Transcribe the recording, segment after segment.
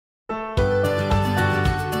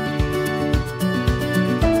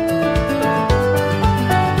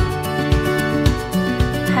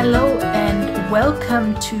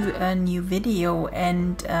Welcome to a new video,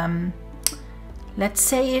 and let's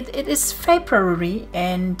say it is February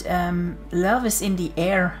and love is in the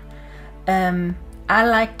air. I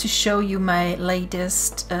like to show you my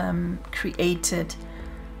latest created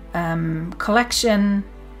collection,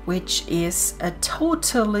 which is a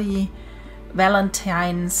totally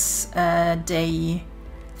Valentine's Day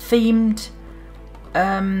themed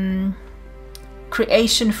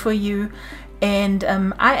creation for you. And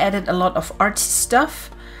I added a lot of artsy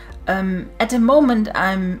stuff. At the moment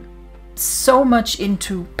I'm so much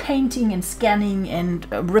into painting and scanning and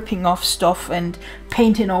ripping off stuff and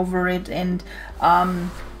painting over it, and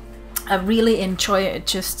I really enjoy it,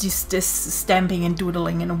 just this stamping and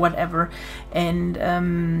doodling and whatever.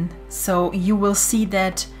 And so you will see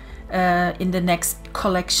that in the next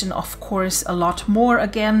collection, of course, a lot more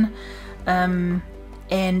again.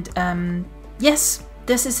 Yes,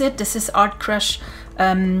 this is it. This is artCrush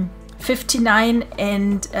 59,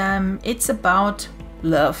 and it's about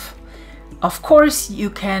love. Of course, you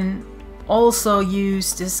can also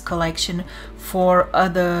use this collection for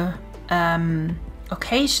other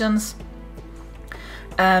occasions.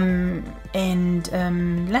 Let's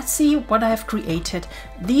see what I have created.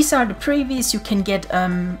 These are the previews. You can get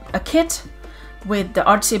a kit with the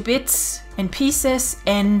artsy bits and pieces,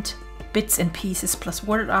 and bits and pieces plus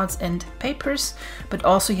word arts and papers, but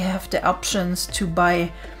also you have the options to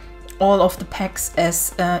buy all of the packs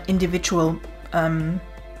as individual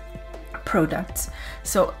products.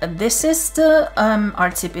 So this is the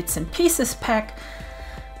artsy bits and pieces pack.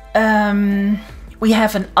 We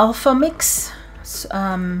have an alpha mix.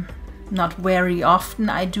 Not very often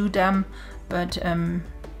I do them, but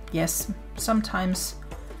yes, sometimes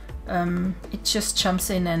it just jumps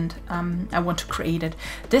in, and I want to create it.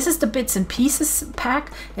 This is the bits and pieces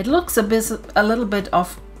pack. It looks a little bit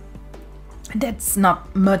of, that's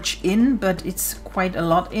not much in, but it's quite a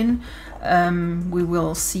lot in. We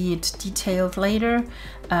will see it detailed later.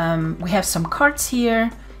 We have some cards here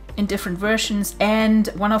in different versions, and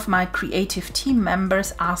one of my creative team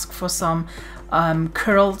members asked for some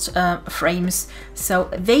curled frames. So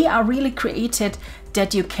they are really created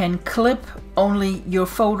that you can clip only your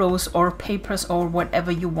photos or papers or whatever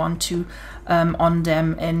you want to on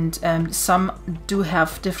them, and some do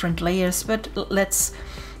have different layers, but let's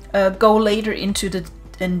go later into the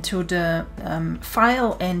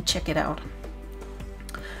file and check it out.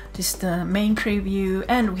 This is the main preview,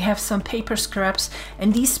 and we have some paper scraps,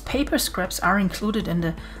 and these paper scraps are included in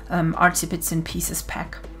the artsy bits and pieces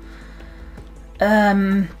pack.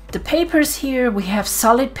 The papers here, we have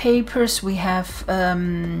solid papers, we have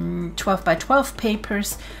 12 by 12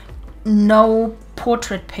 papers. No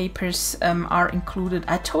portrait papers are included.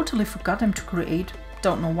 I totally forgot them to create,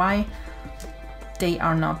 don't know why. They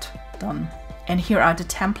are not done. And here are the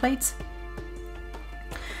templates.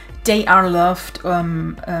 They are loved.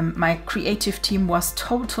 My creative team was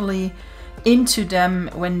totally into them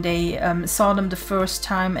when they saw them the first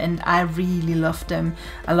time, and I really loved them.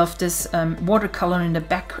 I love this watercolor in the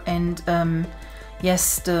back, and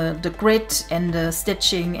yes, the grit and the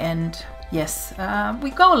stitching, and yes, we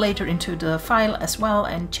go later into the file as well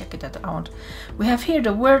and check it out. We have here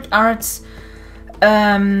the word arts,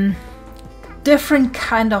 different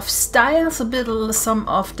kind of styles a bit. Some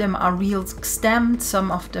of them are real stamped, some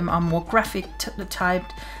of them are more graphic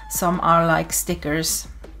typed, some are like stickers.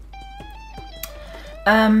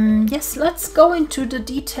 Yes, let's go into the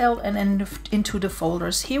detail and then into the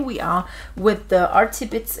folders. Here we are with the artsy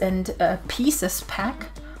bits and pieces pack.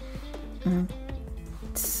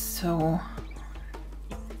 So,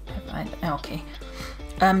 okay.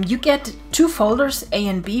 You get two folders, A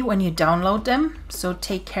and B, when you download them. So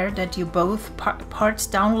take care that you both parts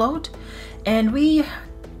download. And we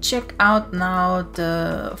check out now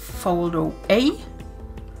the folder A,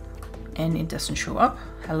 and it doesn't show up.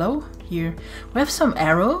 Hello. Here we have some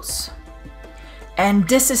arrows, and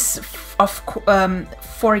this is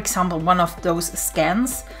for example one of those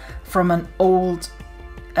scans from an old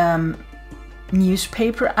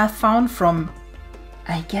newspaper I found from,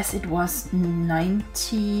 I guess it was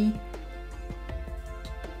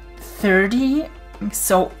 1930,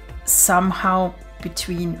 so somehow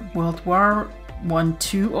between World War I,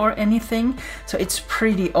 II or anything, so it's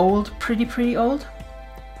pretty old, pretty old.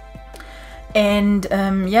 And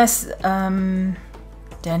yes, then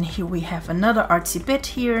here we have another artsy bit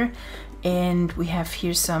here, and we have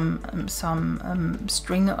here some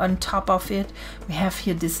string on top of it. We have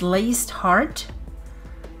here this laced heart.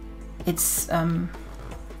 It's a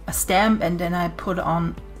stamp, and then I put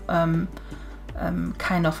on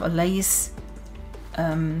kind of a lace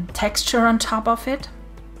texture on top of it.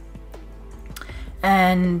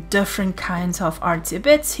 and different kinds of artsy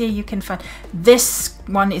bits. Here you can find, this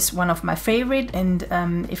one is one of my favorite, and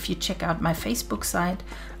if you check out my Facebook site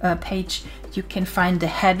page, you can find the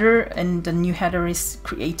header, and the new header is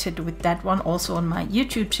created with that one. Also on my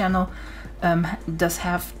YouTube channel does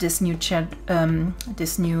have this new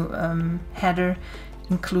header,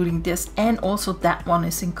 including this, and also that one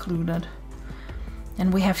is included.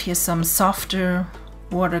 And we have here some softer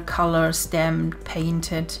watercolor, stamped,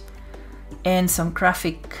 painted, and some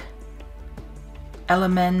graphic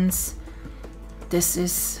elements. This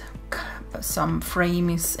is some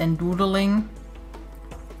frames and doodling.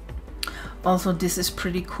 Also, this is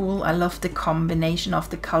pretty cool. I love the combination of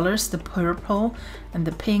the colors, the purple and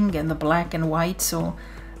the pink and the black and white. So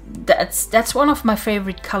that's one of my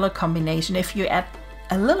favorite color combination. If you add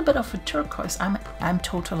a little bit of a turquoise, I'm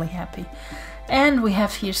totally happy. And we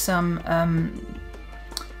have here some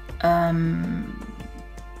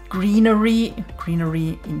greenery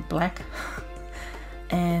in black.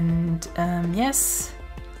 And yes,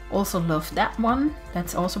 also love that one.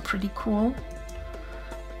 That's also pretty cool.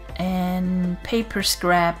 And paper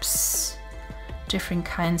scraps, different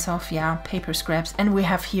kinds of paper scraps. And we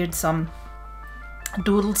have here some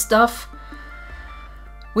doodle stuff,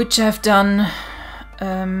 which I've done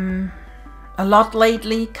a lot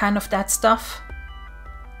lately, kind of that stuff.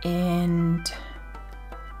 And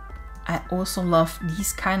I also love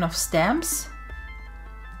these kind of stamps.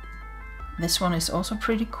 This one is also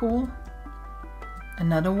pretty cool.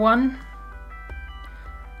 Another one.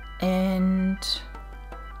 And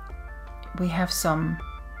we have some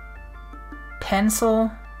pencil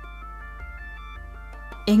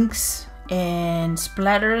inks and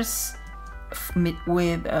splatters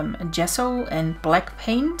with gesso and black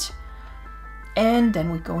paint. And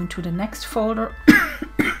then we go into the next folder.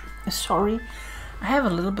 Sorry, I have a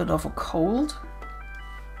little bit of a cold.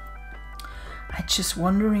 I'm just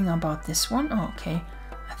wondering about this one. Oh, okay.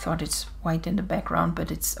 I thought it's white in the background, but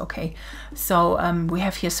it's okay. So we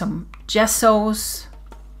have here some gessos,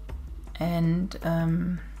 and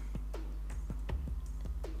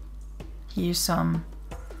here's some,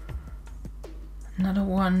 another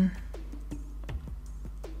one.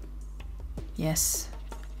 Yes,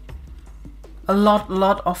 a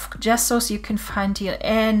lot of gessos you can find here,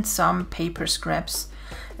 and some paper scraps.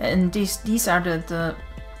 And these are the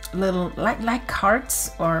little like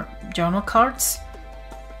cards or journal cards,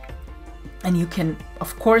 and you can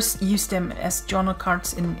of course use them as journal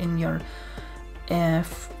cards in your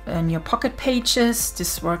pocket pages.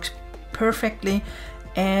 This works perfectly.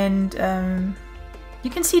 And you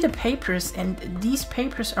can see the papers, and these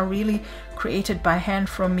papers are really created by hand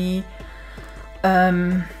from me.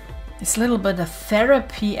 It's a little bit of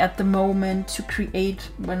therapy at the moment to create.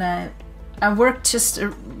 When I work just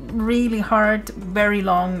really hard, very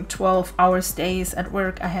long 12-hour days at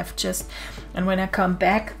work. I have and when I come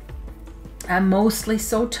back, I'm mostly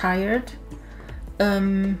so tired.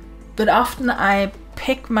 But often I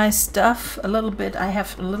pick my stuff a little bit. I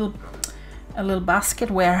have a little basket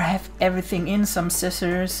where I have everything in, some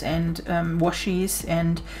scissors and washies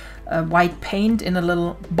and white paint in a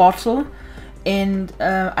little bottle. And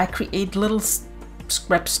I create little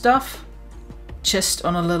scrap stuff just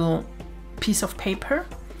on a little piece of paper.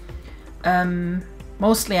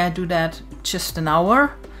 Mostly I do that just an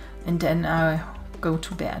hour, and then I go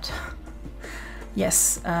to bed.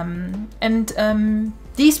 Yes, and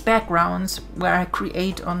these backgrounds where I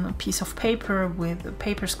create on a piece of paper with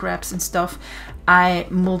paper scraps and stuff, I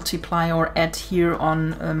multiply or add here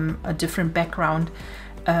on a different background.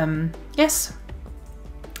 Yes,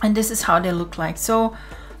 and this is how they look like. So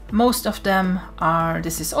most of them are,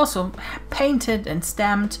 this is also painted and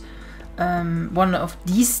stamped. One of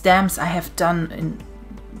these stamps I have done in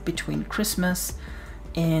between Christmas,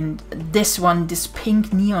 and this one, this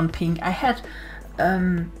pink, neon pink, I had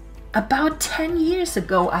about 10 years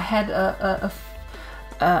ago. I had a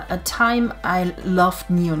time I loved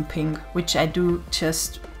neon pink, which I do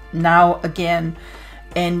just now again.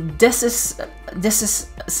 And this is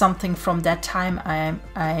something from that time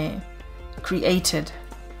I created.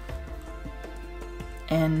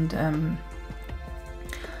 And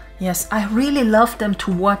yes, I really love them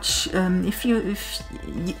to watch.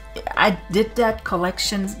 I did that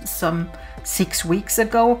collection some 6 weeks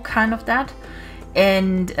ago, kind of that,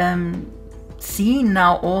 and seeing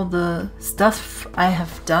now all the stuff I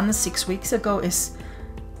have done 6 weeks ago is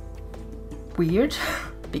weird.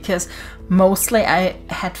 Because mostly I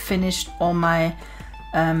had finished all my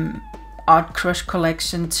artCrush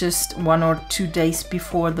collection just 1 or 2 days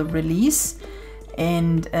before the release,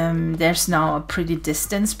 and there's now a pretty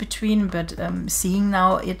distance between. But seeing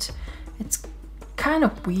now it's kind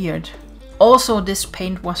of weird. also this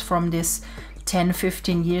paint was from this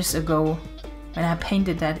 10-15 years ago when I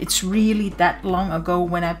painted that. It's really that long ago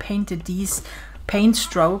when I painted these paint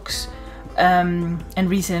strokes, and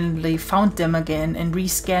recently found them again and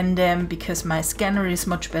rescanned them because my scanner is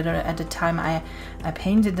much better at the time I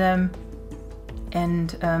painted them. And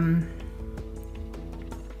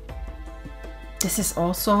this is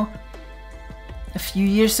also a few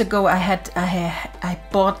years ago. I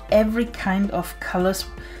bought every kind of colors.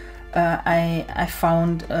 I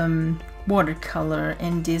found watercolor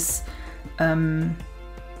and this kind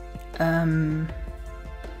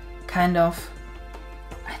of,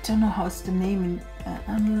 I don't know how's the name,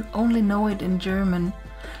 I only know it in German.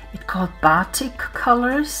 It's called batik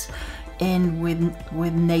colors, and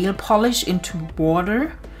with nail polish into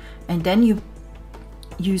water, and then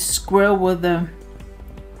you swirl with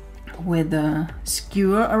a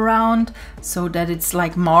skewer around so that it's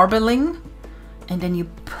like marbling, and then you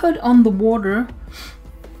put on the water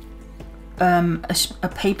a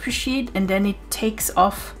paper sheet, and then it takes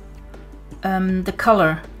off the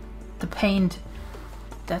color, the paint.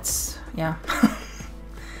 That's, yeah.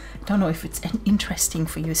 Don't know if it's interesting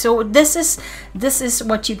for you. So this is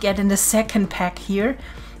what you get in the second pack here.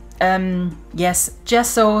 Yes,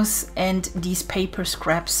 gessos and these paper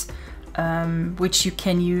scraps, which you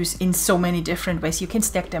can use in so many different ways. You can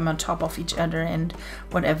stack them on top of each other and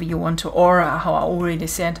whatever you want to, or how I already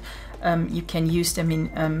said, you can use them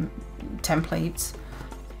in templates.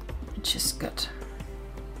 Just got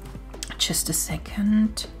just a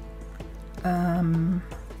second.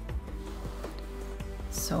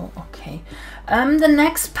 So okay, the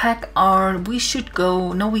next pack are, we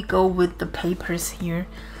go with the papers here.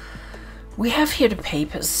 We have here the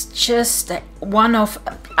papers, just one of,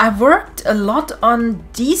 I worked a lot on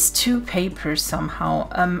these two papers somehow.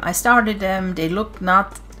 I started them, they looked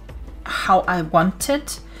not how I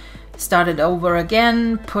wanted, started over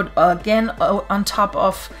again, put again on top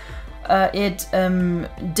of it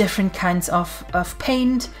different kinds of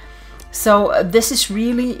paint. So this is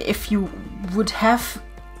really, if you would have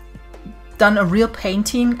done a real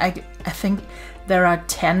painting, I think there are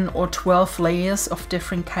 10 or 12 layers of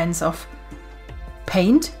different kinds of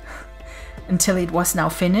paint until it was now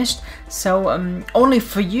finished. So only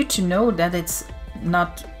for you to know that it's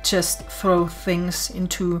not just throw things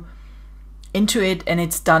into it and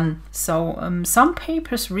it's done. So some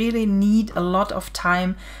papers really need a lot of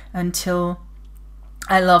time until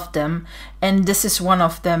I love them, and this is one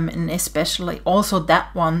of them, and especially also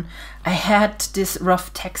that one. I had this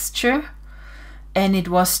rough texture and it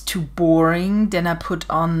was too boring. Then I put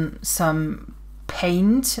on some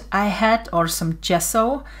paint I had, or some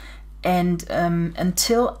gesso, and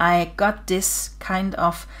until I got this kind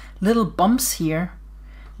of little bumps here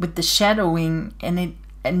with the shadowing, and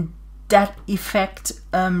that effect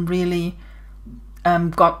really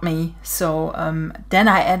got me. So then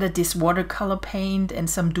I added this watercolor paint and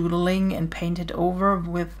some doodling and painted over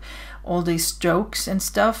with all these strokes and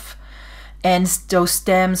stuff, and those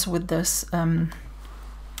stems with this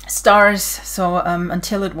stars. So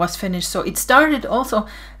until it was finished. So it started also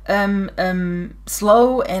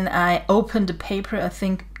slow, and I opened the paper I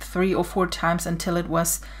think 3 or 4 times until it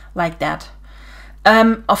was like that.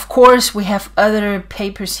 Of course we have other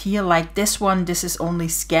papers here like this one. This is only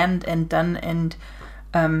scanned and done, and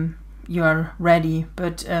you are ready.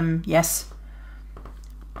 But yes,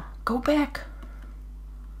 go back.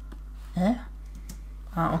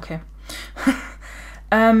 Okay.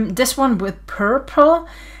 This one with purple.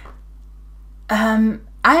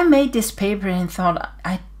 I made this paper and thought,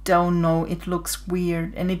 I don't know, it looks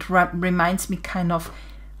weird, and it reminds me kind of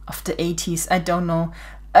the 80s. I don't know.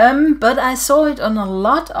 But I saw it on a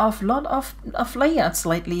lot of layouts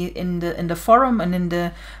lately in the forum and in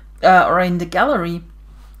the gallery.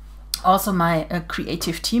 Also, my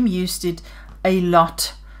creative team used it a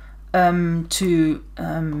lot to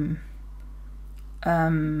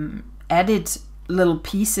added little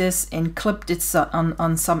pieces and clipped it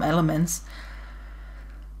on some elements.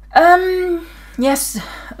 Yes,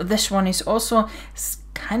 this one is also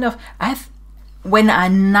kind of, when I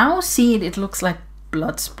now see it, it looks like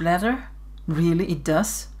blood splatter. Really, it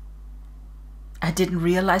does. I didn't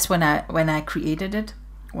realize when I created it.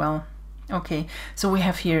 Well, okay, so we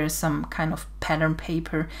have here some kind of pattern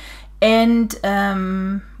paper, and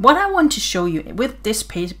what I want to show you with this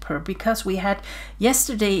paper, because we had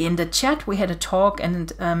yesterday in the chat, we had a talk,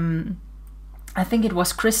 and I think it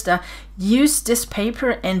was Krista used this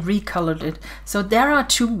paper and recolored it. So there are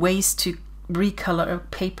 2 ways to recolor a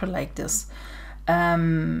paper like this.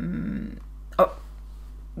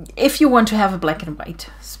 If you want to have a black and white,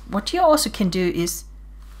 what you also can do is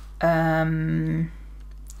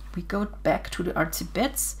we go back to the artsy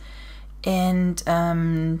bits and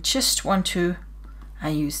just want to, I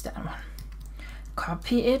use that one.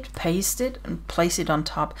 Copy it, paste it, and place it on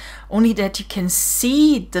top. Only that you can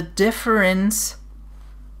see the difference.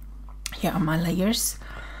 Here are my layers.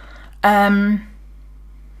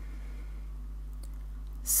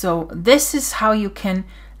 So this is how you can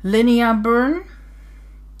linear burn.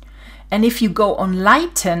 And if you go on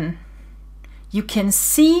lighten, you can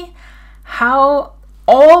see how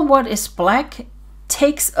all what is black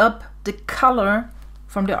takes up the color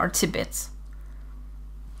from the artsy bits.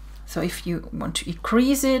 So if you want to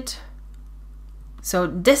increase it, so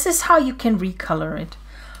this is how you can recolor it.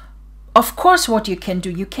 Of course, what you can do,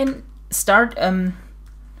 you can start a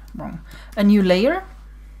new layer.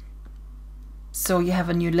 So you have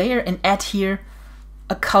a new layer and add here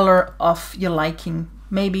a color of your liking,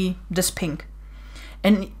 maybe this pink.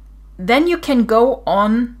 And then you can go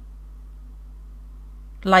on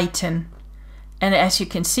lighten. And as you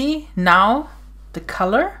can see, now the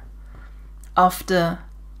color of the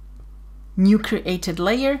new created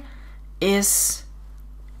layer is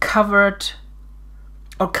covered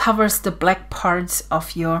or covers the black parts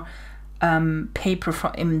of your paper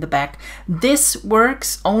from in the back. This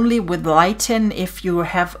works only with lighten if you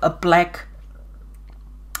have a black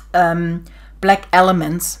black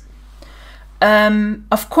elements.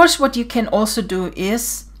 Of course, what you can also do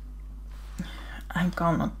is, I'm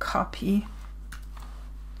gonna copy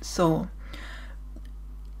so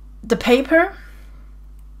the paper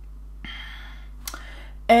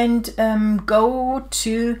and go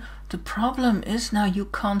to, the problem is now you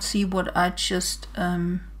can't see what I just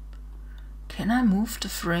can I move the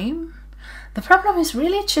frame? The problem is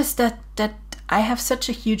really just that I have such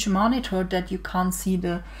a huge monitor that you can't see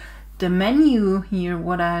the menu here,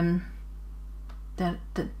 what I'm that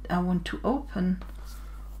I want to open.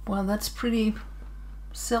 Well, that's pretty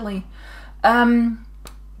silly.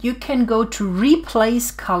 You can go to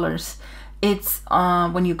replace colors. It's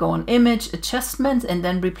when you go on image adjustments and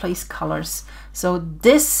then replace colors. So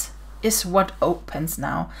this is what opens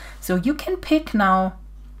now. So you can pick now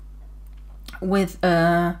with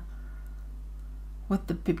the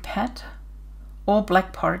pipette all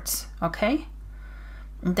black parts, okay?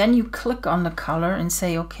 And then you click on the color and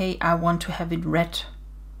say, okay, I want to have it red.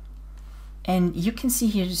 And you can see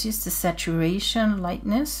here, this is the saturation,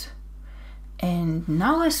 lightness. And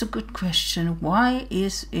now is a good question. Why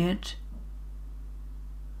is it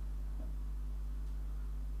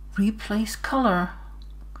replace color?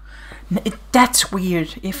 That's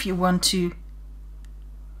weird. If you want to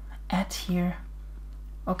add here,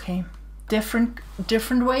 okay, different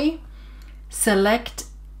way. Select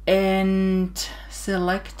and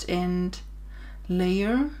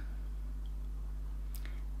layer.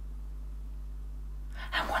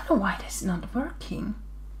 I wonder why this is not working.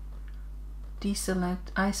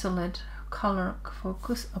 Deselect, isolate, color,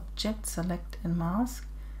 focus, object, select and mask.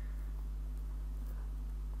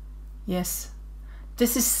 Yes,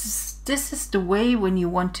 this is the way when you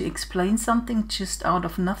want to explain something just out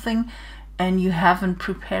of nothing and you haven't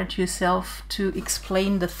prepared yourself to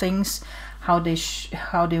explain the things how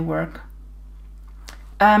they work.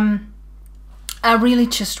 I really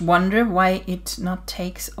just wonder why it not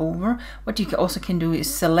takes over. What you also can do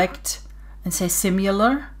is select and say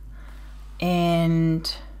similar,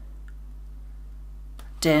 and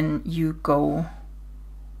then you go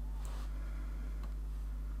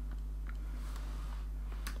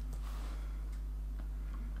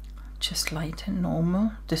just light and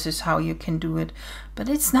normal. This is how you can do it, but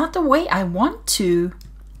it's not the way I want to.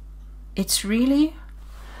 It's really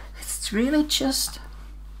just,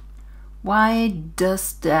 why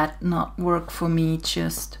does that not work for me?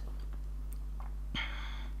 Just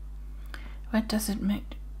what does it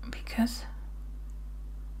make? Because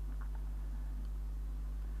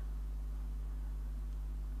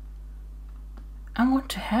I want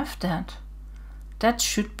to have that. That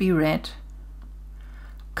should be red.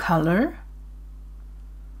 Color,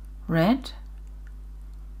 red,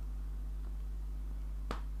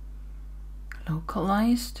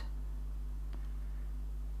 localized.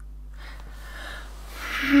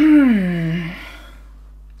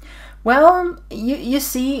 Well, you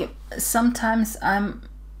see, sometimes I'm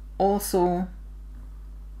also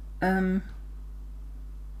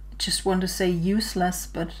just want to say useless,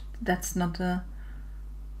 but that's not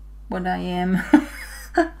what I am.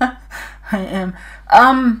 I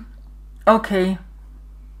am. Okay.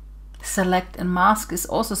 Select and mask is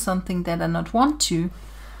also something that I not want to.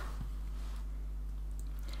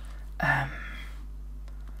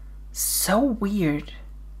 So weird.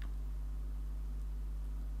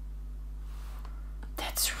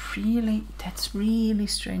 That's that's really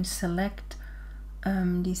strange. Select,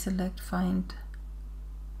 deselect, find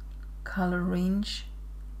color range.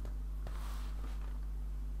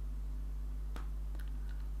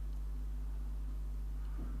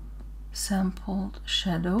 Sampled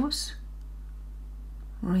shadows,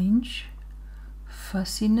 range,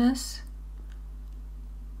 fuzziness.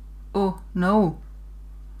 Oh no,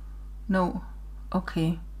 no,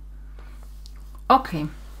 okay, okay.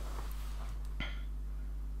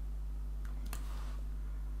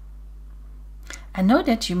 I know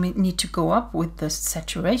that you need to go up with the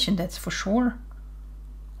saturation, that's for sure.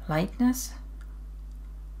 Lightness.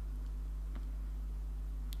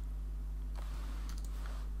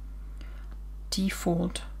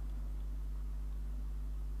 Default.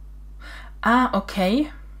 Ah,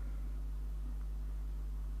 okay.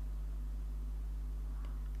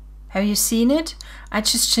 Have you seen it? I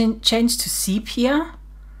just changed to sepia,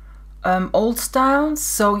 old style.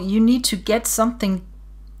 So you need to get something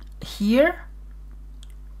here.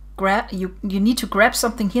 You need to grab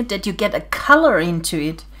something here that you get a color into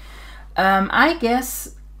it. I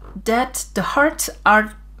guess that the hearts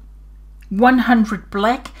are 100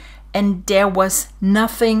 black and there was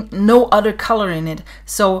nothing, no other color in it.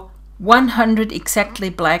 So 100 exactly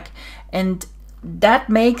black, and that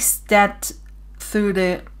makes that through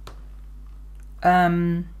the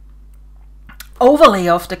overlay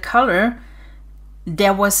of the color,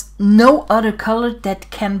 there was no other color that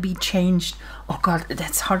can be changed. Oh god,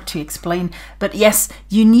 that's hard to explain, but yes,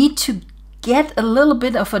 you need to get a little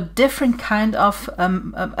bit of a different kind of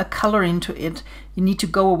a color into it. You need to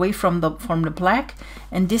go away from the black,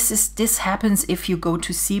 and this happens if you go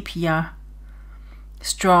to sepia,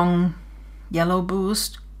 strong yellow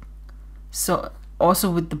boost, so also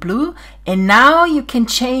with the blue, and now you can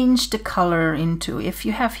change the color into, if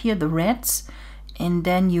you have here the reds, and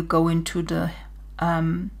then you go into the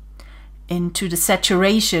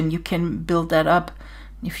saturation, you can build that up.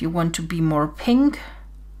 If you want to be more pink,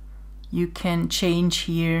 you can change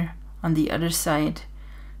here on the other side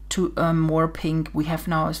to more pink. We have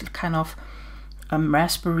now a kind of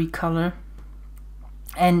raspberry color,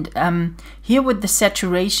 and here with the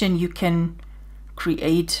saturation you can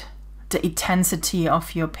create the intensity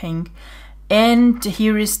of your pink, and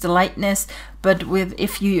here is the lightness. But with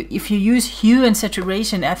if you use hue and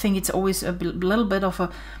saturation, I think it's always a little bit of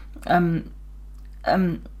a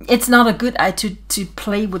it's not a good idea to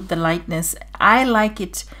play with the lightness. I like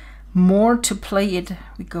it more to play it.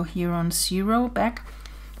 We go here on 0 back,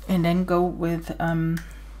 and then go with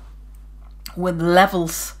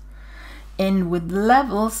levels. And with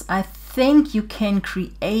levels, I think you can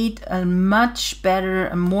create a much better,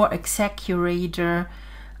 a more exaggerated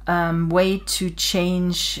way to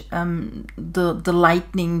change the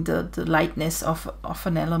lightness of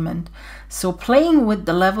an element. So playing with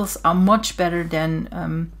the levels are much better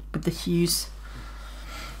than with the hues.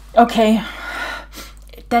 Okay,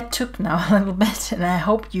 that took now a little bit, and I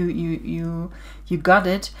hope you got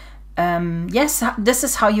it. Yes, this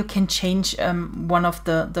is how you can change one of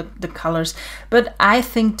the colors, but I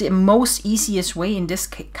think the most easiest way in this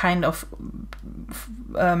kind of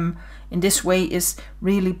in this way is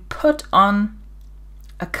really put on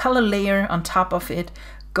a color layer on top of it,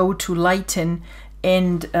 go to lighten,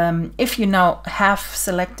 and if you now have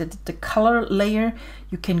selected the color layer,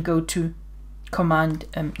 you can go to Command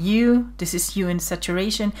U. This is hue and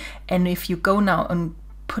saturation, and if you go now and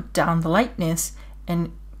put down the lightness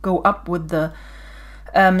and go up with the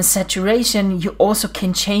saturation, you also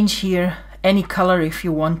can change here any color if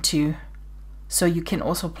you want to. So you can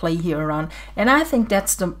also play here around, and I think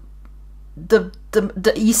that's the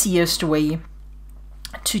easiest way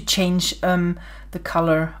to change the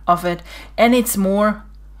color of it. And it's more,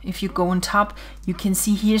 if you go on top, you can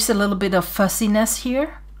see here's a little bit of fuzziness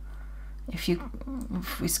here. If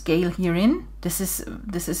we scale here in, this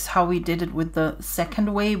is how we did it with the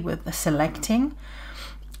second way, with the selecting.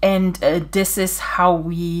 And this is how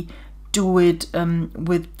we do it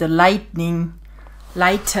with the lighten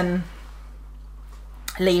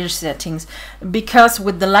layer settings, because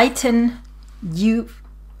with the lighten, the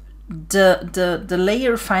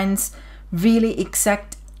layer finds really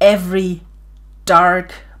exact every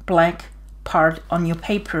dark black part on your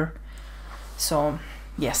paper. So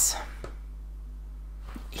yes,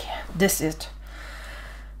 yeah, this is it.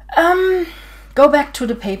 Go back to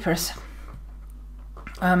the papers.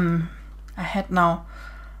 I had now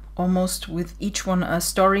almost with each one a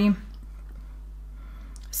story.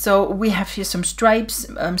 So we have here some stripes.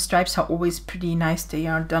 Stripes are always pretty nice. They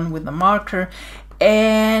are done with a marker,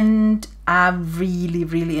 and I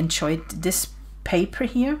really enjoyed this paper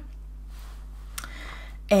here.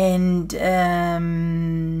 And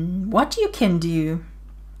what you can do,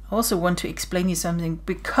 I also want to explain you something,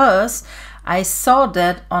 because I saw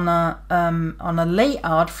that on a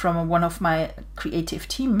layout from one of my creative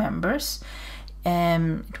team members.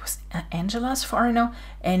 It was Angela, as far as I know,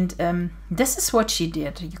 and this is what she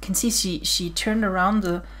did. You can see she turned around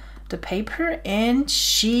the paper, and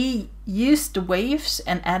she used the waves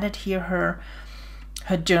and added here her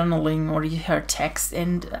journaling or her text,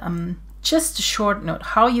 and just a short note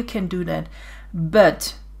how you can do that.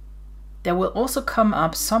 But there will also come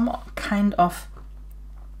up some kind of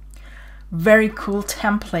very cool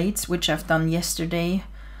templates, which I've done yesterday,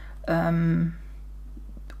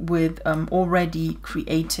 with already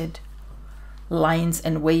created lines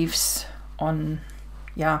and waves on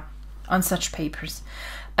such papers.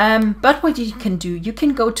 But what you can do, you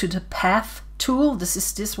can go to the path tool. This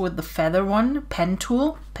is this with the feather one, pen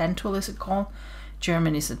tool is it called?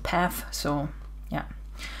 German is it path, so yeah.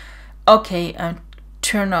 Okay,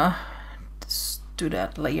 do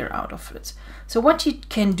that layer out of it. So what you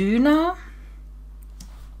can do now,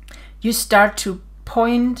 you start to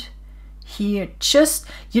point here. Just,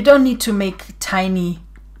 you don't need to make tiny,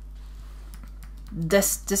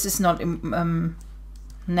 this is not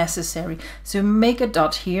necessary. So make a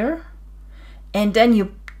dot here, and then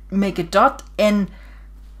you make a dot and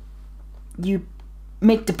you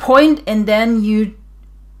make the point, and then you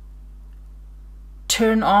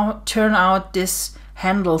turn out this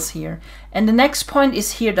handles here, and the next point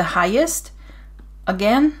is here, the highest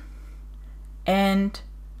again, and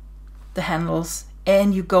the handles,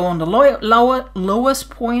 and you go on the lowest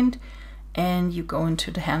point, and you go into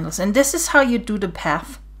the handles. And this is how you do the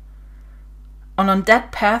path. And on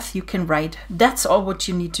that path you can write. That's all what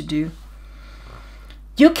you need to do.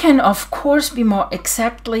 You can of course be more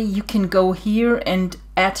exactly, you can go here and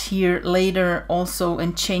add here later also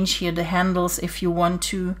and change here the handles if you want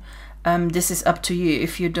to. This is up to you.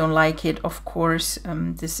 If you don't like it, of course,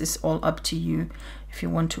 this is all up to you if you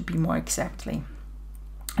want to be more exactly.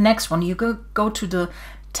 Next one, you go to the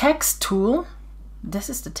text tool. This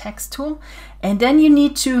is the text tool, and then you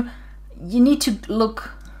need to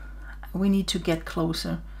look. We need to get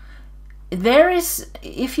closer. There is,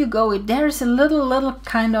 if you go, there is a little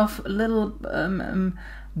kind of little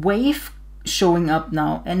wave showing up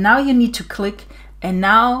now, and now you need to click, and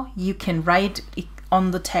now you can write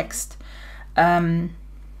on the text.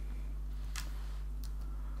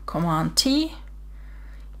 Command T,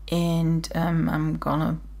 and I'm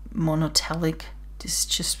gonna monotelic. This is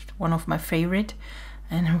just one of my favorite,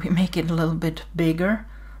 and we make it a little bit bigger,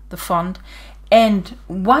 the font. And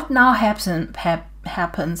what now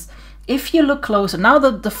happens if you look closer? Now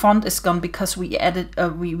that the font is gone because we added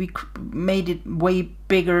we made it way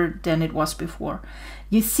bigger than it was before.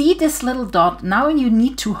 You see this little dot. Now you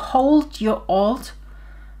need to hold your Alt,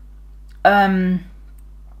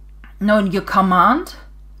 your Command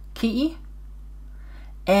key,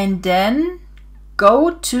 and then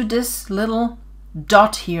go to this little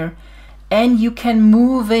dot here, and you can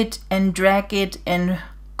move it and drag it and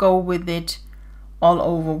go with it all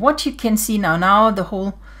over. What you can see now the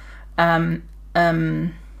whole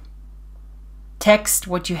text,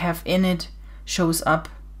 what you have in it, shows up,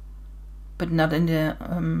 but not in the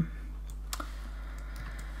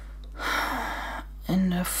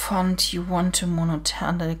font you want to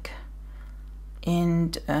monotelic.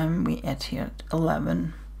 And we add here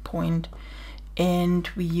 11 point, and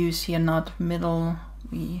we use here not middle.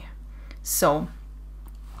 So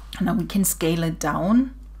now we can scale it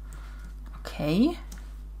down. Okay.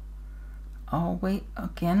 Oh wait,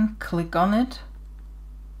 again, click on it,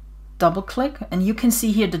 double click, and you can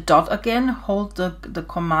see here the dot again. Hold the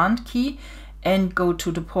Command key and go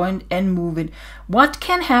to the point and move it. What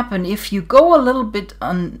can happen if you go a little bit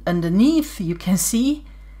underneath? You can see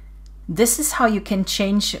this is how you can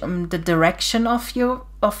change the direction of your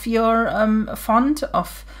font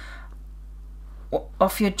of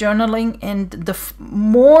your journaling, and the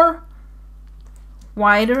more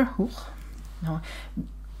wider. No.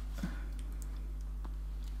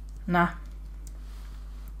 Nah.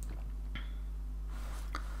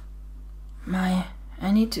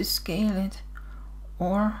 I need to scale it,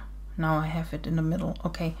 or now I have it in the middle.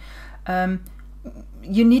 Okay.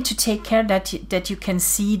 You need to take care that you can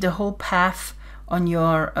see the whole path on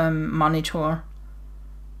your monitor.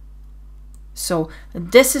 So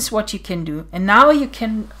this is what you can do, and now you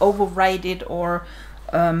can overwrite it, or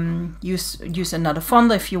use another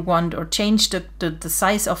font if you want, or change the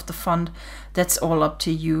size of the font. That's all up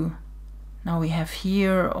to you. Now we have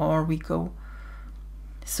here, or we go.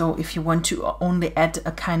 So if you want to only add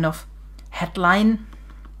a kind of headline,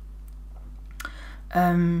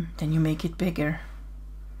 then you make it bigger.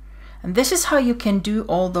 And this is how you can do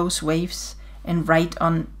all those waves and write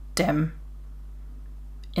on them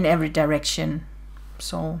in every direction.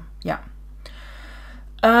 So yeah.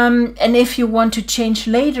 And if you want to change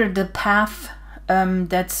later the path,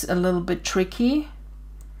 that's a little bit tricky.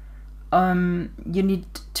 You need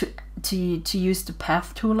to use the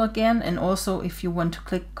path tool again, and also if you want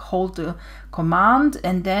to hold the command,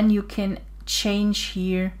 and then you can change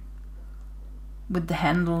here with the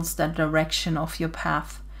handles the direction of your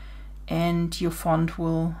path, and your font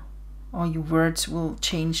will, or your words will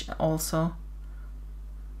change also.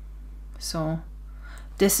 So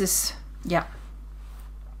this is, yeah.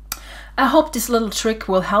 I hope this little trick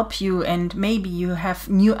will help you, and maybe you have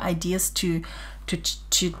new ideas to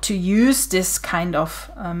use this kind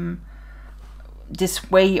of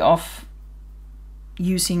this way of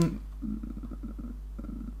using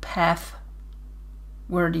path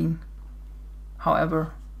wording,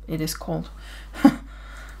 however it is called.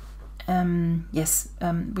 Yes,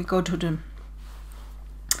 we go to the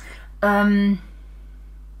I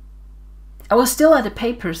was still at the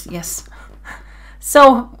papers, yes.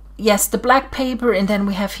 So yes, the black paper, and then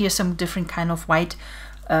we have here some different kind of white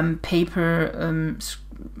paper,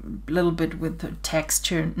 little bit with the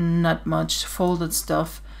texture, not much folded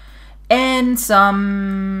stuff, and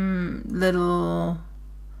some little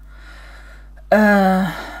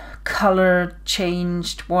color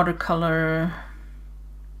changed, watercolor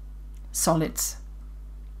solids,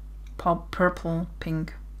 purple,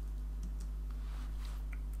 pink,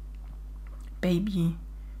 baby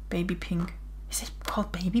pink. Is it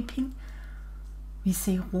called baby pink? We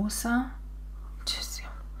say rosa.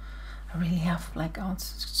 I really have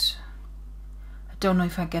blackouts. I don't know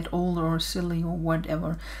if I get old or silly or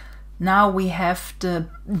whatever. Now we have the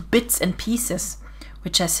bits and pieces,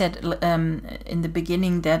 which I said in the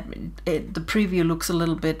beginning that the preview looks a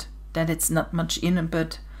little bit that it's not much in it,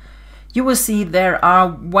 but you will see there are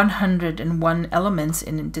 101 elements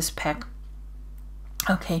in this pack.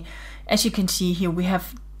 Okay, as you can see here, we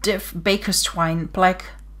have baker's twine, black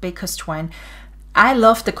baker's twine. I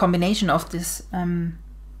love the combination of this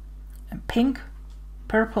pink,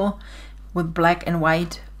 purple with black and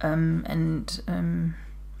white, and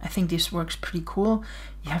I think this works pretty cool.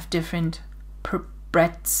 You have different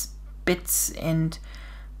breadths, bits and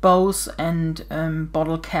bows and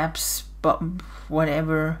bottle caps,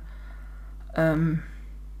 whatever,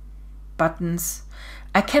 buttons.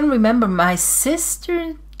 I can remember my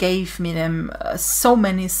sister gave me them so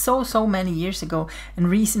many years ago, and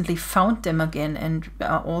recently found them again, and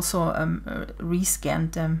also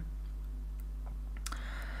rescanned them.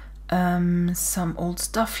 Some old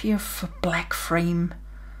stuff here for black frame,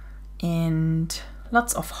 and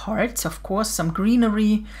lots of hearts, of course, some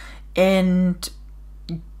greenery, and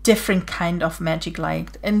different kind of magic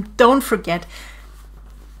light. And don't forget,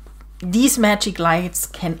 these magic lights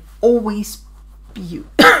can always be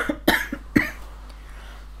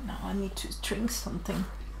now I need to drink something.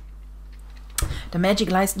 The magic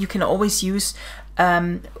lights you can always use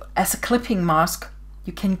as a clipping mask.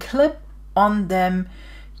 You can clip on them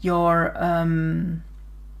your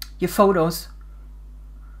photos.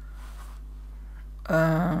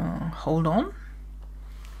 Hold on.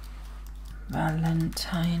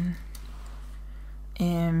 Valentine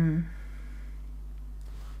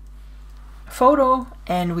photo,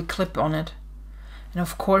 and we clip on it. And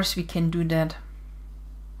of course we can do that.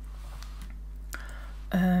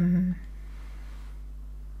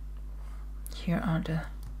 Here are the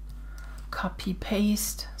copy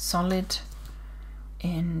paste solid,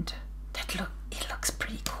 and it looks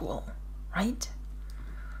pretty cool, right?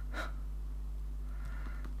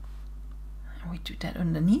 And we do that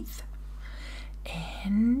underneath.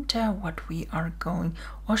 And what we are going,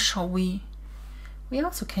 or shall we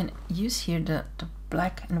also can use here the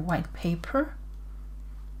black and white paper.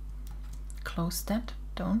 Close that,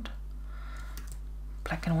 don't.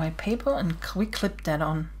 Black and white paper, and we clip that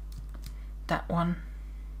on that one.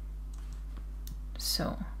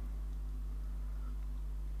 So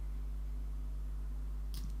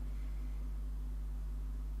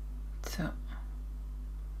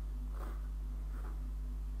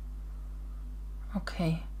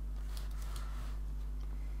okay,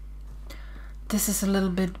 this is a little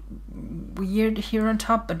bit weird here on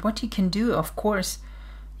top, but what you can do, of course,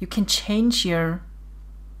 you can change your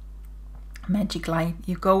magic light.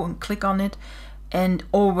 You go and click on it, and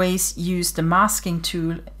always use the masking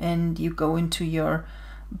tool, and you go into your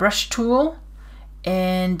brush tool,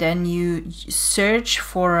 and then you search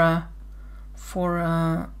for a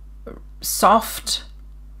soft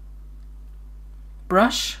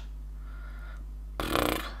brush.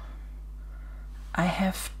 I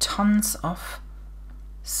have tons of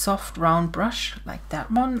soft round brush like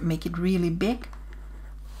that one, make it really big,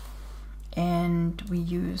 and we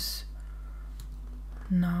use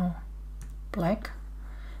now black,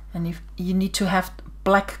 and if you need to have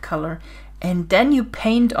black color, and then you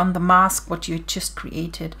paint on the mask what you just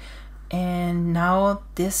created, and now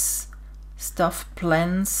this stuff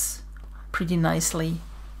blends pretty nicely.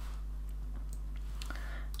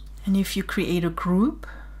 And if you create a group,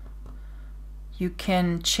 you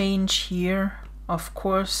can change here, of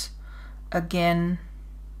course, again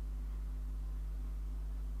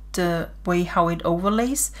the way how it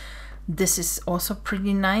overlays. This is also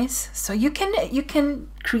pretty nice. So you can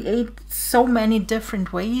create so many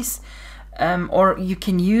different ways, or you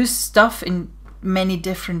can use stuff in many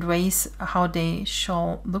different ways how they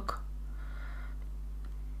shall look.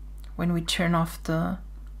 When we turn off the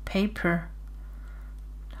paper,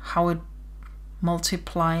 how it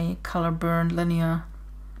multiply, color burn, linear.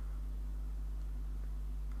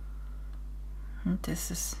 And this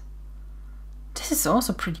is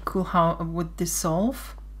also pretty cool how it would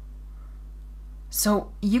dissolve.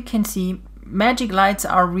 So you can see magic lights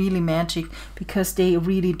are really magic, because they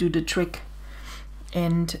really do the trick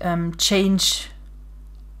and change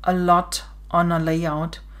a lot on a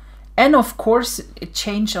layout. And of course it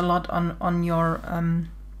changed a lot on your on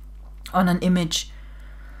an image.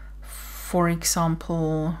 For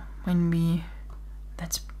example, when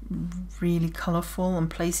that's really colorful, and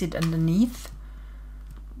place it underneath,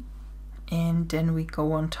 and then we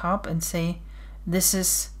go on top and say this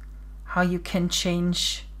is how you can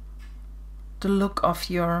change the look of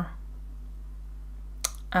your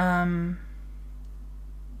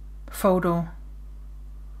photo.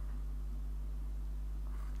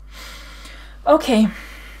 Okay,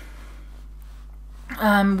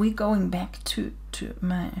 we're going back to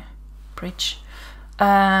my bridge.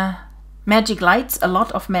 Magic lights, a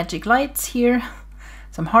lot of magic lights here,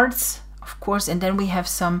 some hearts, of course, and then we have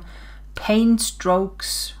some paint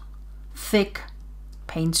strokes, thick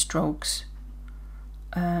paint strokes,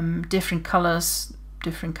 different colors,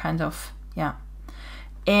 different kind of, yeah.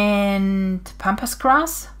 And pampas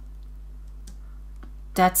grass,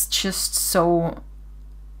 that's just so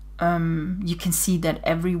you can see that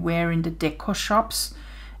everywhere in the deco shops,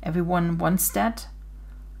 everyone wants that,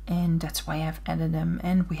 and that's why I've added them.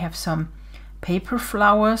 And we have some paper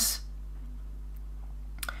flowers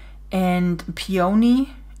and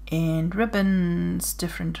peony and ribbons,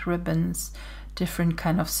 different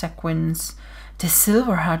kind of sequins. The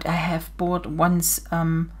silver heart I have bought once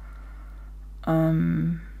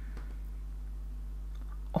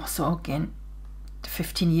also again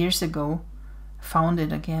 15 years ago, found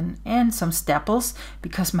it again. And some staples,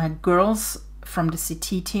 because my girls from the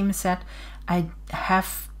CT team said I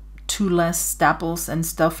have too less staples and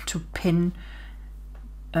stuff to pin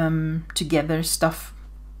together stuff.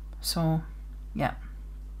 So yeah,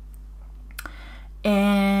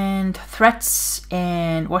 and threads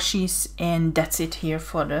and washies, and that's it here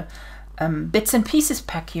for the bits and pieces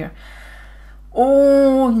pack here.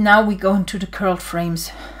 Oh, now we go into the curled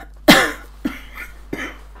frames.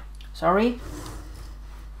 Sorry.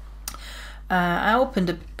 I opened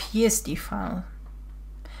the PSD file.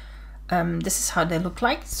 This is how they look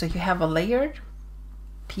like. So you have a layered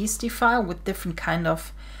PSD file with different kind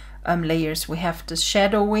of layers. We have the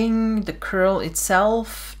shadowing, the curl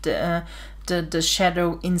itself, the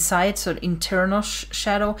shadow inside, so the internal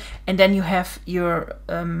shadow, and then you have your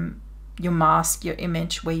mask, your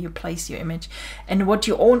image, where you place your image. And what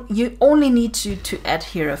you only need to add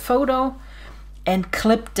here a photo and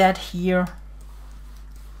clip that here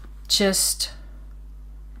just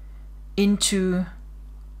into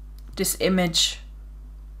this image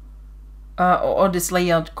or this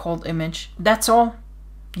layout called image. That's all.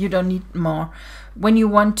 You don't need more. When you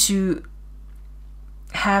want to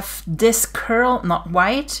have this curl not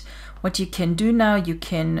white, what you can do now, you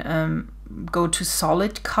can go to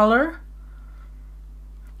solid color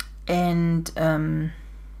and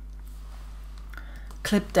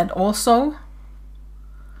clip that also,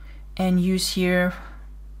 and use here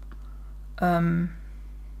one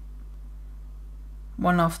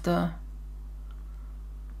of the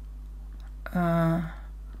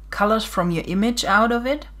colors from your image out of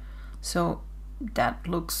it. So that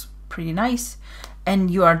looks pretty nice, and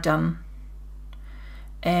you are done.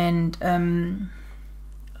 And an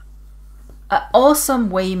awesome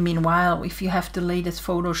way, meanwhile, if you have the latest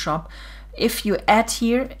Photoshop, if you add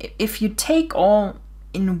here, if you take all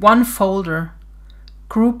in one folder,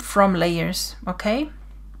 group from layers, okay?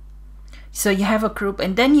 So you have a group,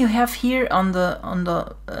 and then you have here on the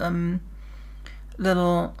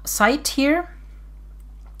little site here,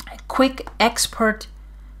 quick export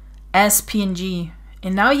as PNG,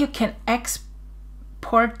 And now you can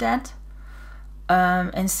export that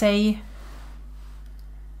and say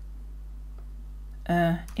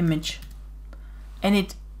image, and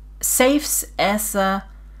it saves as a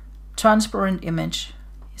transparent image.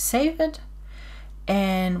 You save it,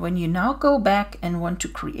 and when you now go back and want to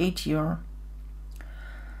create your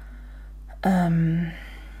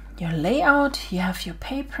layout, you have your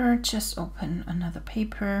paper. Just open another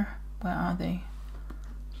paper. Where are they?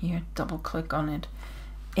 Here, double click on it,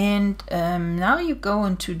 and now you go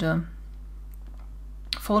into the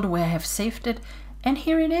folder where I have saved it, and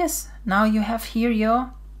here it is. Now you have here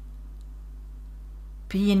your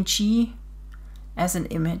PNG as an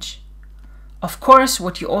image. Of course,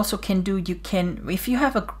 what you also can do, you can, if you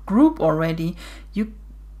have a group already, you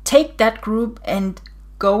take that group and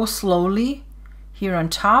go slowly here on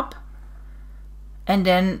top and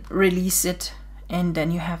then release it, and then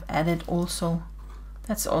you have added also.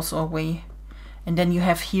 That's also a way. And then you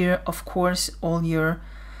have here, of course, all your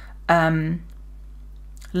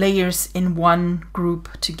layers in one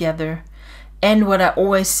group together. And what I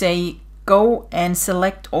always say, go and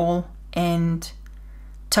select all and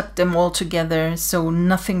tuck them all together so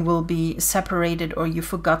nothing will be separated, or you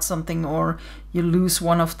forgot something, or you lose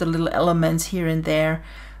one of the little elements here and there.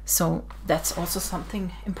 So that's also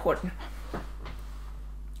something important.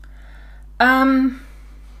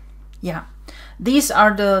 Yeah, these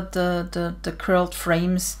are the curled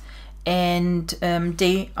frames, and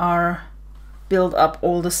they are built up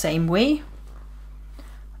all the same way.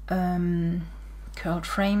 Curled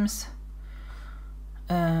frames.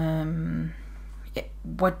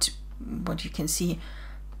 What you can see,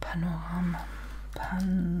 panorama.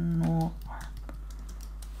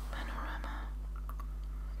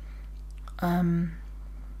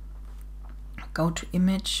 Go to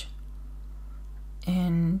image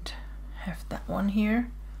and have that one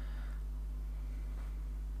here.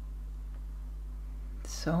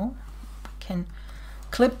 So can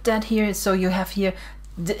clip that here. So you have here,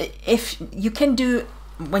 if you can do,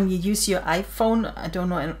 when you use your iPhone, I don't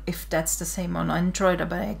know if that's the same on Android,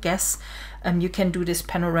 but I guess you can do this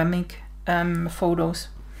panoramic photos,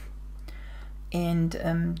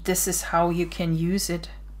 and this is how you can use it.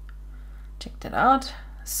 Check that out.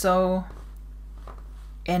 So,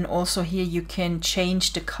 and also here you can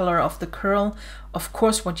change the color of the curl. Of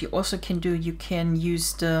course, what you also can do, you can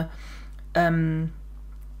use the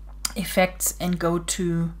effects and go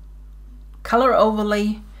to color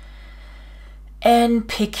overlay and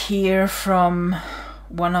pick here from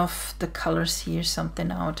one of the colors here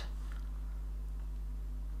something out.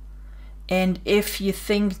 And if you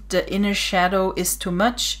think the inner shadow is too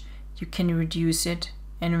much, you can reduce it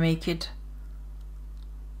and make it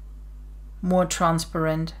more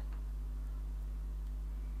transparent.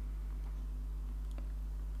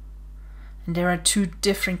 And there are two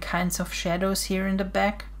different kinds of shadows here in the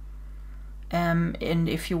back. And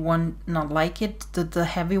if you want not like it, the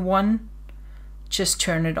heavy one, just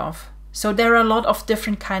turn it off. So there are a lot of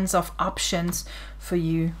different kinds of options for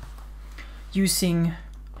you using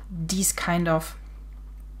these kind of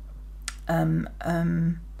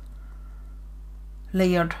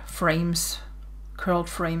layered frames, curled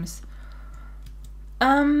frames.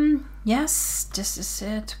 Yes, this is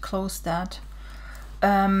it. Close that.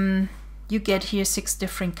 You get here 6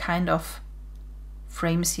 different kind of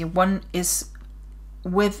frames here. One is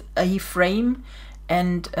with a frame,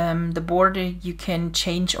 and the border you can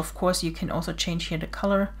change. Of course, you can also change here the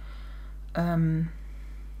color.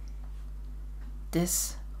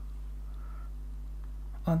 This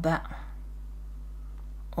or that,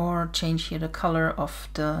 or change here the color of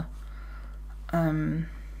the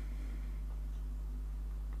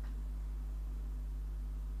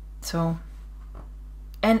so,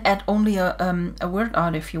 and add only a word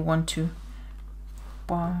art if you want to.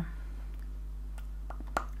 Wow.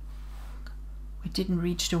 We didn't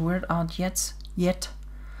reach the word art yet,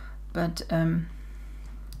 but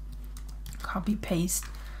copy paste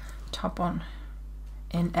top on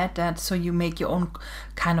and add that, so you make your own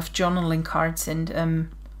kind of journaling cards. And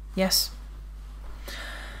yes,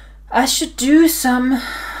 I should do some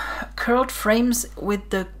curled frames with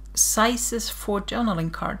the sizes for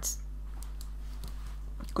journaling cards.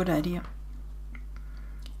 Good idea.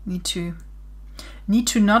 Need to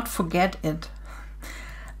not forget it.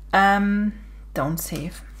 Don't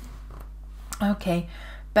save. Okay,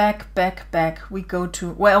 back. We go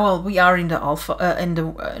to, well, we are in the alpha, in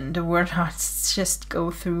the word arts. Just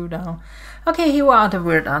go through now. Okay, here are the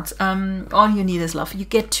word arts. All you need is love. You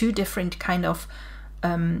get 2 different kind of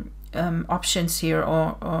options here,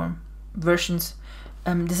 or versions.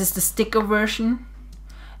 This is the sticker version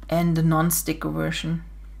and the non-sticker version.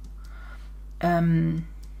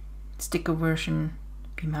 sticker version,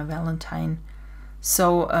 Be My Valentine.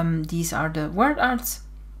 So these are the word arts,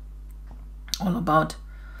 all about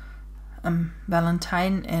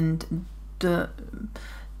Valentine, and the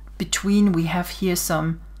between we have here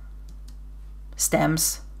some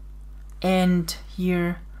stamps, and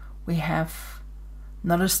here we have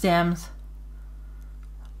another stamp,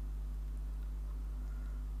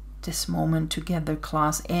 this moment together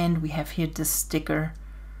class, and we have here this sticker,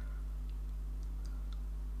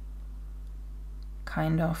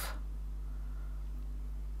 kind of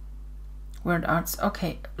word arts.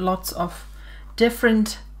 Okay, lots of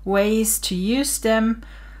different ways to use them.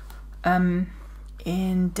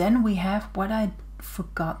 And then we have what I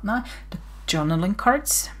forgot now, the journaling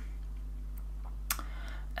cards.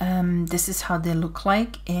 This is how they look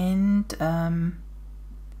like, and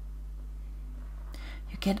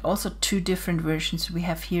you get also two different versions. We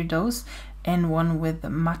have here those, and one with the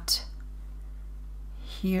matte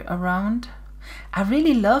here around. I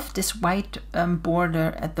really love this white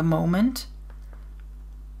border at the moment.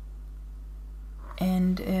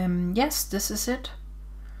 And yes, this is it.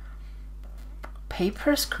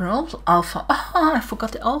 Papers, curls, alpha. Ah, I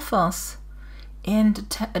forgot the alphas. And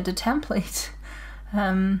the template.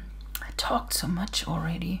 I talked so much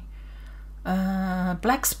already.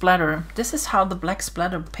 Black splatter. This is how the black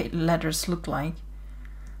splatter letters look like.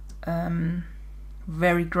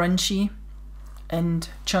 Very grungy and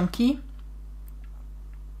chunky.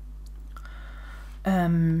 The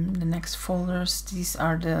next folders, these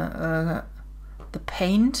are the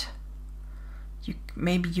paint.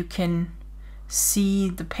 Maybe you can see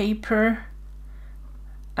the paper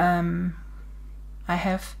I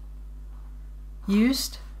have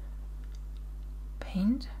used.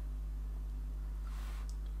 Paint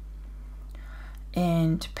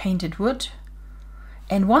and painted wood.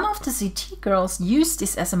 And one of the ZT girls used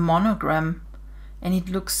this as a monogram, and it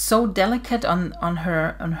looks so delicate on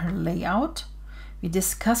her layout. We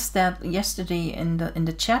discussed that yesterday in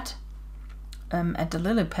the chat at the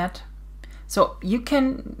lily pad. So you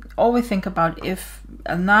can always think about if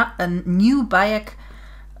a new Bayek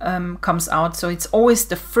comes out. So it's always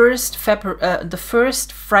the first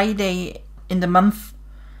Friday in the month.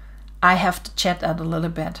 I have the chat at the lily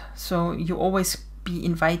pad, so you always be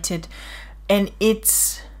invited, and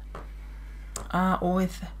it's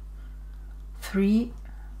always 3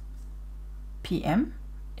 p.m.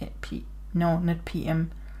 No, not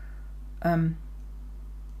p.m.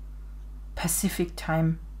 Pacific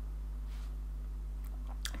time.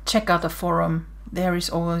 Check out the forum. There is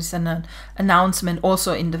always an announcement.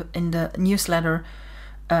 Also in the newsletter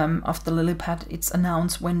of the lily pad, it's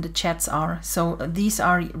announced when the chats are. So these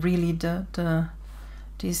are really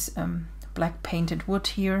these black painted wood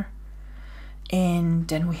here. And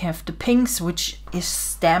then we have the pinks, which is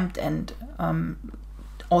stamped and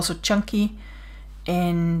also chunky,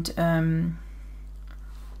 and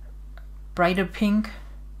brighter pink,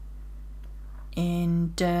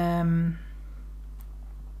 and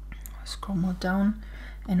scroll more down,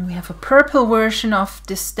 and we have a purple version of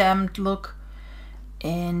this stamped look,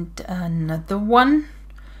 and another one,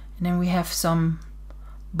 and then we have some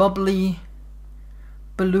bubbly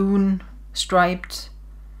balloon striped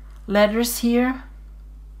letters here,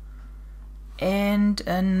 and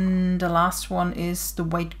the last one is the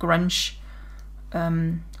white grunge,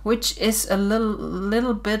 which is a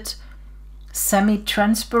little bit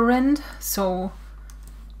semi-transparent, so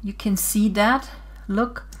you can see that.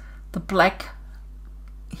 Look, the black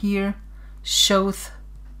here shows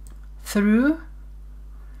through.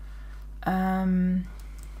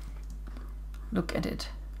 Look at it.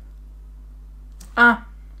 Ah,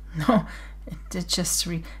 no, it just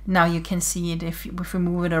now you can see it if we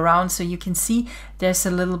move it around, so you can see there's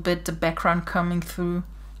a little bit the background coming through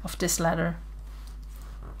of this letter.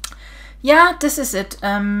 Yeah, this is it.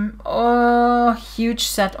 A huge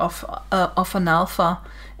set of an alpha,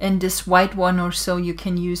 and this white one or so you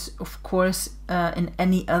can use, of course, in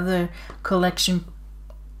any other collection,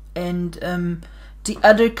 and the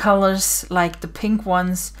other colors, like the pink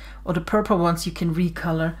ones or the purple ones, you can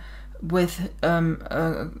recolor with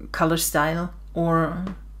a color style, or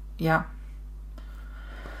yeah,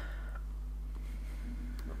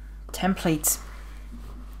 templates.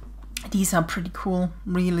 These are pretty cool,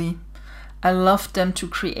 really. I love them to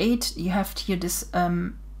create. You have here this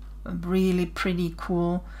really pretty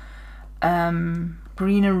cool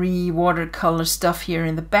greenery watercolor stuff here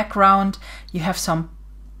in the background. You have some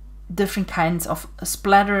different kinds of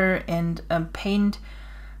splatter and paint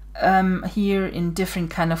here in different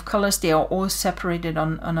kind of colors. They are all separated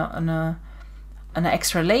on an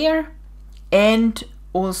extra layer, and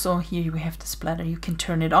also here we have the splatter. You can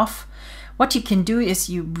turn it off. What you can do is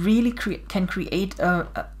you really can create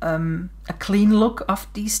a clean look of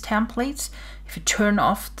these templates if you turn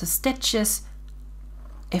off the stitches,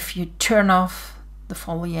 if you turn off the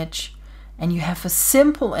foliage, and you have a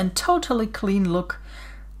simple and totally clean look,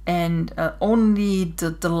 and only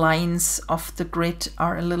the lines of the grid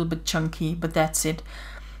are a little bit chunky, but that's it.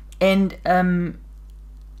 And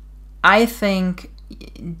I think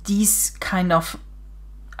these kind of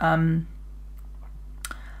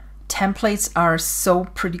templates are so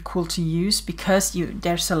pretty cool to use, because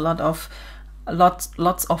there's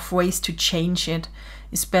lots of ways to change it,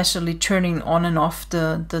 especially turning on and off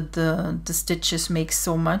the stitches makes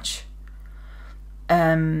so much.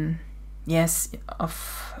 Yes,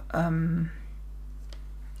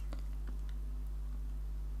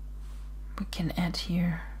 we can add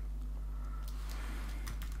here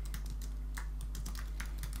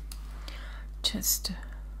just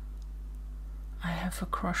I have a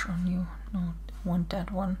crush on you. No, I want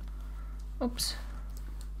that one. Oops.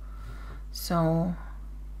 So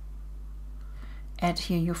add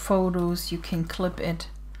here your photos, you can clip it,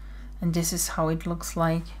 and this is how it looks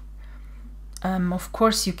like. Of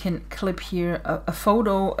course you can clip here a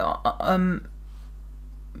photo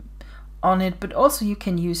on it, but also you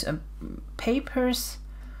can use papers.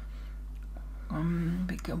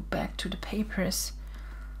 We go back to the papers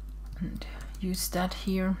and use that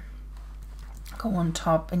here. Go on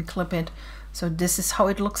top and clip it. So this is how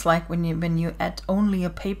it looks like when you add only a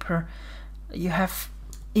paper. You have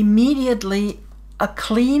immediately a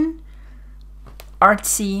clean,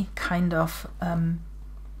 artsy kind of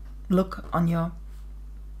look on your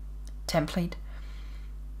template.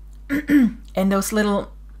 And those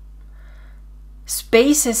little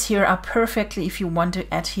spaces here are perfectly, if you want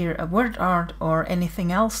to add here a word art or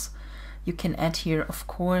anything else, you can add here, of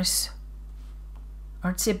course,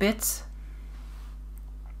 artsy bits.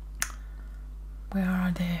 Where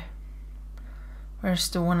are they? Where's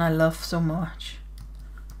the one I love so much?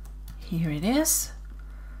 Here it is.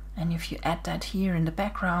 And if you add that here in the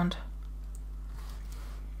background,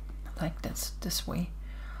 like this way,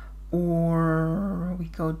 or we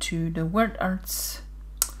go to the word arts,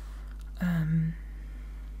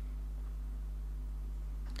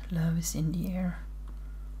 love is in the air,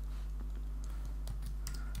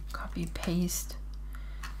 copy paste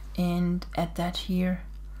and add that here.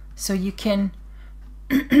 So you can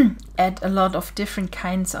add a lot of different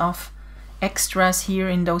kinds of extras here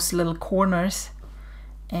in those little corners,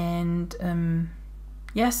 and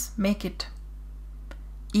yes, make it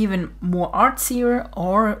even more artsier.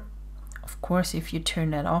 Or of course, if you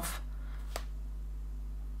turn that off,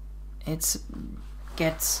 it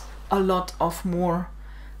gets a lot of more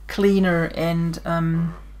cleaner and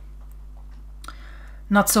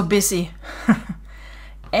not so busy.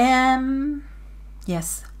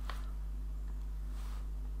 Yes,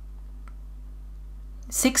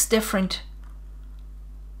 6 different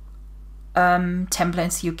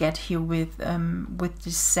templates you get here with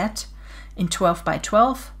this set in 12 by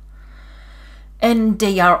 12, and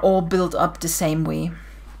they are all built up the same way.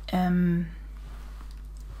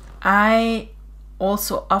 I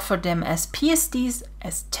also offer them as PSDs,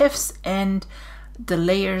 as TIFFs, and the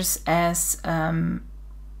layers as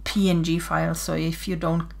PNG files. So if you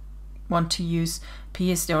don't want to use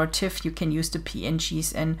PSD or TIFF, you can use the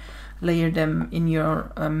PNGs and layer them in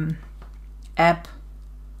your app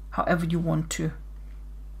however you want to.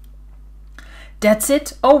 That's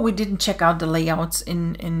it. Oh, we didn't check out the layouts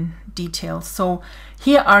in detail. So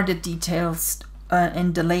here are the details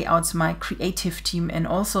and the layouts my creative team and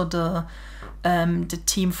also the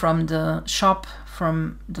team from the shop,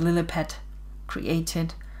 from the Lillipad,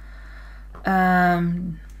 created. I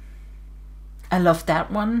love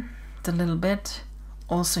that one, the little bit.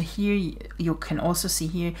 Also here you can also see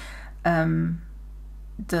here the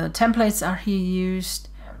templates are here used.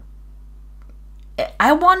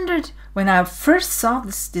 I wondered when I first saw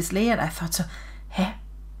this layout, I thought, so hey,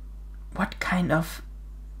 what kind of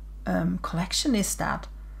collection is that?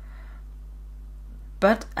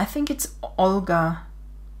 But I think it's Olga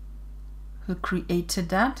who created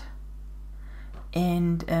that,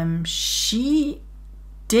 and she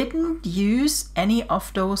didn't use any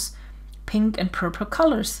of those pink and purple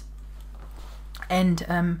colors, and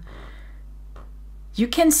you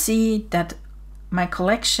can see that my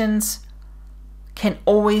collections can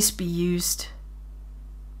always be used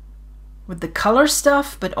with the color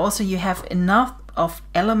stuff, but also you have enough of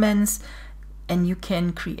elements and you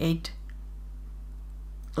can create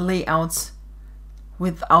layouts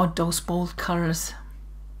without those bold colors.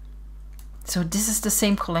 So this is the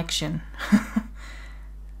same collection.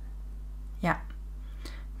 Yeah.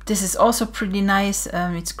 This is also pretty nice.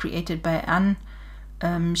 It's created by Anne.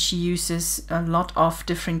 She uses a lot of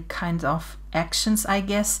different kinds of actions, I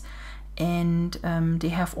guess, and they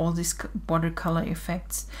have all these watercolor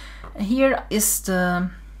effects. Here is the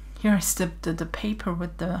paper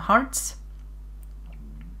with the hearts,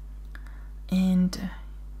 and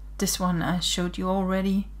this one I showed you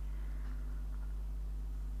already.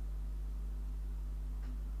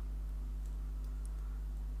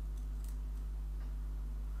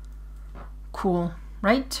 Cool,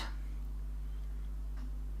 right?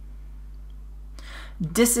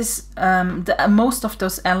 This is most of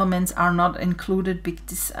those elements are not included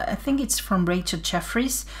because I think it's from Rachel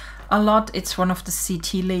Jeffries a lot. It's one of the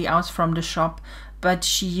CT layouts from the shop, but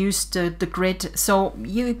she used the grid, so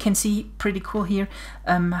you can see pretty cool here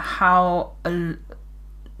how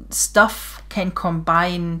stuff can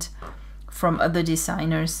combine from other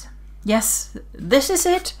designers. Yes, this is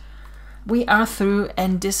it. We are through,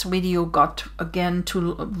 and this video got again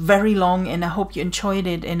too very long, and I hope you enjoyed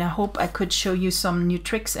it, and I hope I could show you some new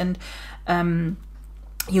tricks, and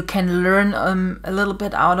you can learn a little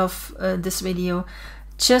bit out of this video.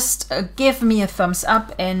 Just give me a thumbs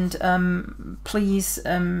up, and please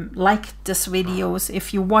like this videos.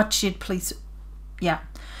 If you watch it, please, yeah,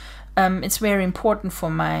 it's very important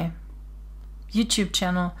for my YouTube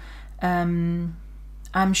channel.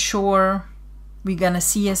 I'm sure we're gonna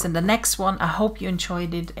see us in the next one. I hope you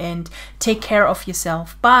enjoyed it, and take care of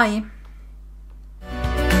yourself. Bye.